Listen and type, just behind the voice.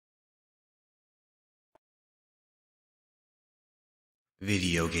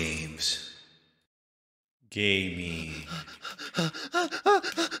Video games. Gaming.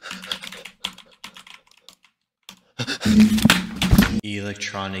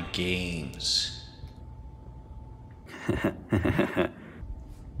 Electronic games.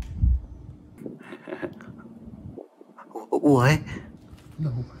 What?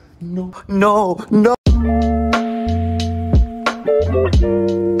 No.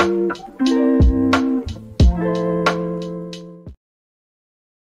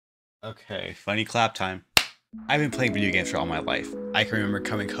 Okay, funny clap time. I've been playing video games for all my life. I can remember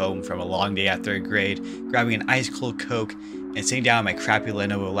coming home from a long day at 3rd grade, grabbing an ice cold Coke, and sitting down on my crappy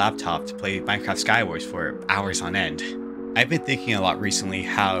Lenovo laptop to play Minecraft Skywars for hours on end. I've been thinking a lot recently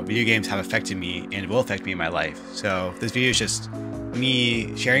how video games have affected me and will affect me in my life, so this video is just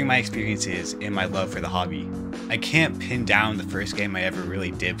me sharing my experiences and my love for the hobby. I can't pin down the first game I ever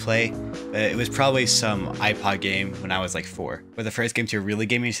really did play, but it was probably some iPod game when I was like 4. But the first game to really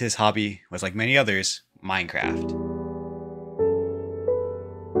get me into this hobby was, like many others, Minecraft.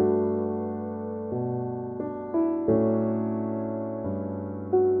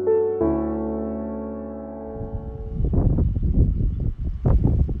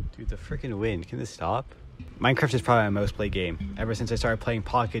 Dude, the freaking wind, can this stop? Minecraft is probably my most played game. Ever since I started playing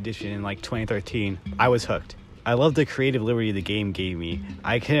Pocket Edition in like 2013, I was hooked. I love the creative liberty the game gave me.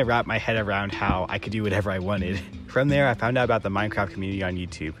 I couldn't wrap my head around how I could do whatever I wanted. From there, I found out about the Minecraft community on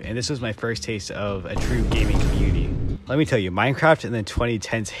YouTube, and this was my first taste of a true gaming community. Let me tell you, Minecraft in the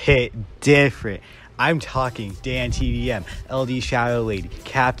 2010s hit different. I'm talking Dan TDM, LD Shadow Lady,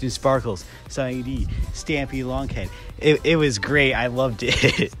 Captain Sparkles, Sunny D, Stampy Longhead. It was great. I loved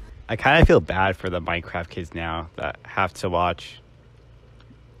it. I kind of feel bad for the Minecraft kids now that have to watch.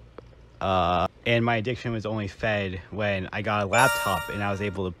 And my addiction was only fed when I got a laptop and I was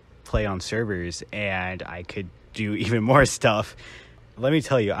able to play on servers and I could do even more stuff. Let me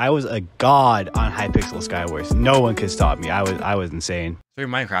tell you, I was a god on Hypixel Skywars. No one could stop me. I was insane. Through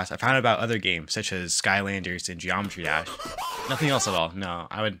Minecraft, I found out about other games such as Skylanders and Geometry Dash. Nothing else at all. No,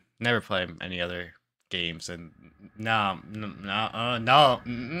 I would never play any other games, and no.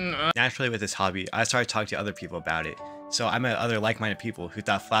 Naturally, with this hobby, I started talking to other people about it. So I met other like-minded people who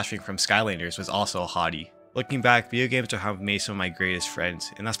thought flashing from Skylanders was also a hobby. Looking back, video games have made some of my greatest friends,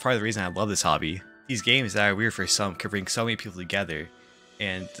 and that's part of the reason I love this hobby. These games that are weird for some could bring so many people together,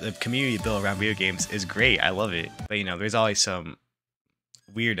 and the community built around video games is great. I love it. But you know, there's always some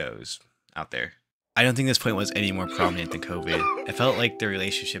weirdos out there. I don't think this point was any more prominent than COVID. I felt like the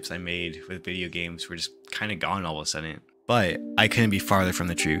relationships I made with video games were just kind of gone all of a sudden. But I couldn't be farther from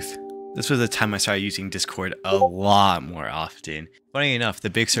the truth. This was the time I started using Discord a lot more often. Funny enough, the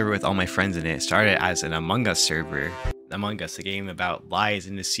big server with all my friends in it started as an Among Us server. Among Us, a game about lies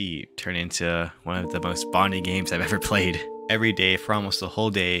and deceit, turned into one of the most bonding games I've ever played. Every day, for almost the whole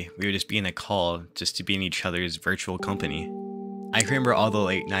day, we would just be in a call just to be in each other's virtual company. I can remember all the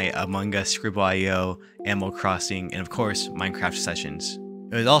late night Among Us, Scribble.io, Animal Crossing, and of course, Minecraft sessions.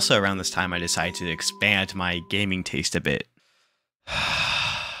 It was also around this time I decided to expand my gaming taste a bit.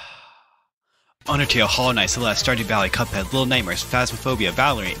 Undertale, Hollow Knight, Celeste, Stardew Valley, Cuphead, Little Nightmares, Phasmophobia,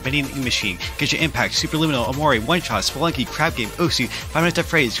 Valorant, Vending Machine, Get Your Impact, Superliminal, Amori, One Shot, Spelunky, Crab Game, Osu, 5 Minutes of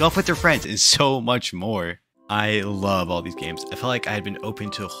Phrase, Golf with Your Friends, and so much more. I love all these games. I felt like I had been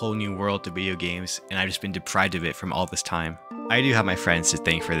open to a whole new world of video games, and I've just been deprived of it from all this time. I do have my friends to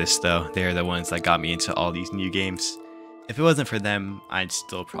thank for this though. They're the ones that got me into all these new games. If it wasn't for them, I'd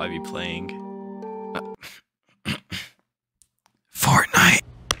still probably be playing Fortnite.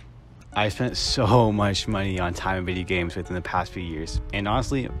 I spent so much money on time in video games within the past few years, and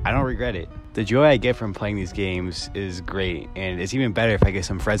honestly, I don't regret it. The joy I get from playing these games is great, and it's even better if I get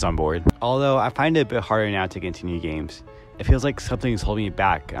some friends on board. Although, I find it a bit harder now to get into new games. It feels like something's holding me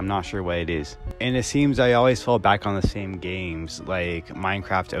back. I'm not sure what it is. And it seems I always fall back on the same games, like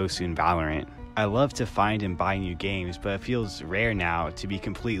Minecraft, Osu, and Valorant. I love to find and buy new games, but it feels rare now to be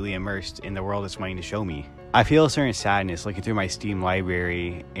completely immersed in the world it's wanting to show me. I feel a certain sadness looking through my Steam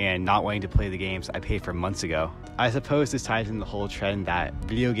library and not wanting to play the games I paid for months ago. I suppose this ties in the whole trend that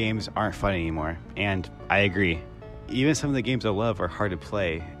video games aren't fun anymore, and I agree. Even some of the games I love are hard to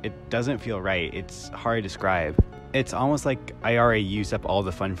play. It doesn't feel right. It's hard to describe. It's almost like I already used up all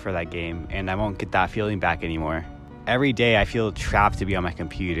the fun for that game, and I won't get that feeling back anymore. Every day I feel trapped to be on my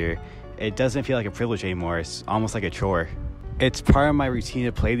computer. It doesn't feel like a privilege anymore. It's almost like a chore. It's part of my routine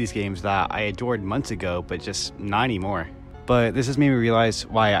to play these games that I adored months ago, but just not anymore. But this has made me realize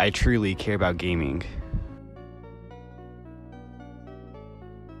why I truly care about gaming.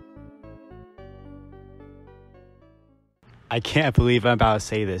 I can't believe I'm about to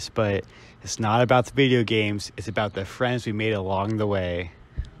say this, but it's not about the video games, it's about the friends we made along the way.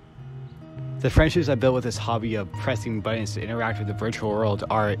 The friendships I built with this hobby of pressing buttons to interact with the virtual world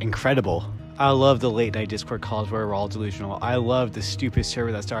are incredible. I love the late night Discord calls where we're all delusional. I love the stupid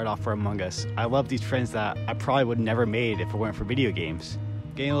server that started off for Among Us. I love these friends that I probably would never made if it weren't for video games.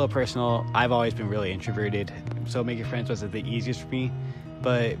 Getting a little personal, I've always been really introverted, so making friends wasn't the easiest for me.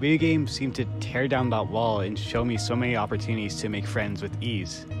 But video games seem to tear down that wall and show me so many opportunities to make friends with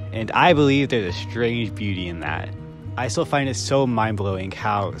ease. And I believe there's a strange beauty in that. I still find it so mind-blowing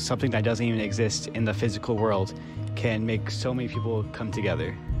how something that doesn't even exist in the physical world can make so many people come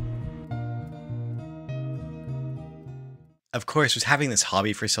together. Of course, with having this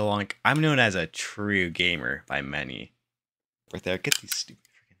hobby for so long, I'm known as a true gamer by many. Right there, get these stupid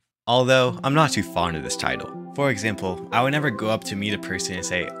freaking. Although, I'm not too fond of this title. For example, I would never go up to meet a person and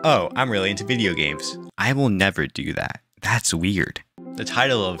say, "Oh, I'm really into video games." I will never do that. That's weird. The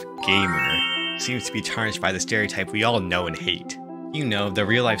title of gamer seems to be tarnished by the stereotype we all know and hate. You know, the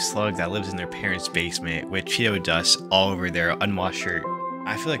real-life slug that lives in their parents' basement with Cheeto dust all over their unwashed shirt.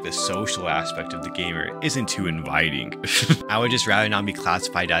 I feel like the social aspect of the gamer isn't too inviting. I would just rather not be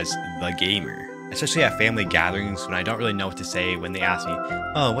classified as the gamer. Especially at family gatherings when I don't really know what to say when they ask me,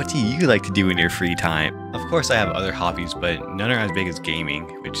 "Oh, what do you like to do in your free time?" Of course I have other hobbies, but none are as big as gaming,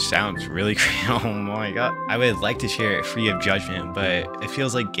 which sounds really crazy. Oh my god. I would like to share it free of judgment, but it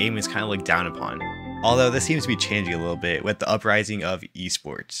feels like gaming is kind of looked down upon. Although this seems to be changing a little bit with the uprising of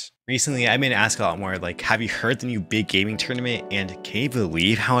esports. Recently, I've been asked a lot more like, have you heard the new big gaming tournament? And can you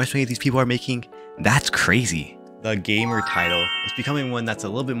believe how much money these people are making? That's crazy. The gamer title is becoming one that's a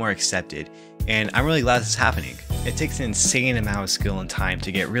little bit more accepted, and I'm really glad this is happening. It takes an insane amount of skill and time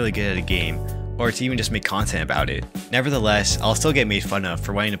to get really good at a game, or to even just make content about it. Nevertheless, I'll still get made fun of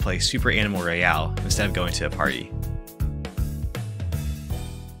for wanting to play Super Animal Royale instead of going to a party.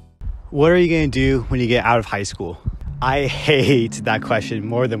 What are you going to do when you get out of high school? I hate that question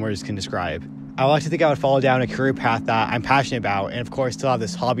more than words can describe. I like to think I would follow down a career path that I'm passionate about and of course still have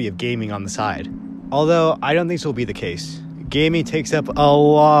this hobby of gaming on the side. Although I don't think this will be the case. Gaming takes up a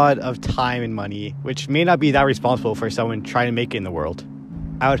lot of time and money, which may not be that responsible for someone trying to make it in the world.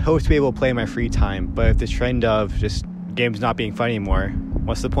 I would hope to be able to play in my free time, but if this trend of just games not being fun anymore,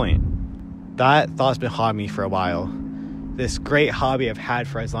 what's the point? That thought's been haunting me for a while. This great hobby I've had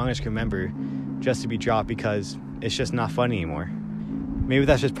for as long as I can remember, just to be dropped because it's just not fun anymore. Maybe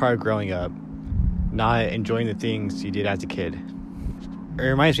that's just part of growing up, not enjoying the things you did as a kid. It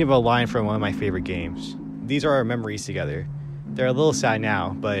reminds me of a line from one of my favorite games. These are our memories together. They're a little sad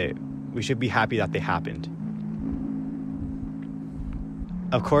now, but we should be happy that they happened.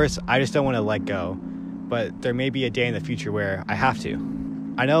 Of course, I just don't want to let go, but there may be a day in the future where I have to.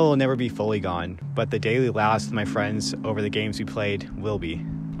 I know it will never be fully gone, but the daily laughs with my friends over the games we played will be.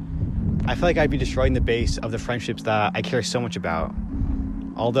 I feel like I'd be destroying the base of the friendships that I care so much about,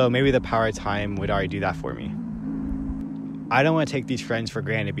 although maybe the power of time would already do that for me. I don't want to take these friends for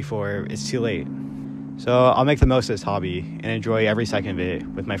granted before it's too late. So I'll make the most of this hobby and enjoy every second of it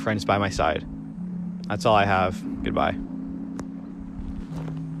with my friends by my side. That's all I have. Goodbye.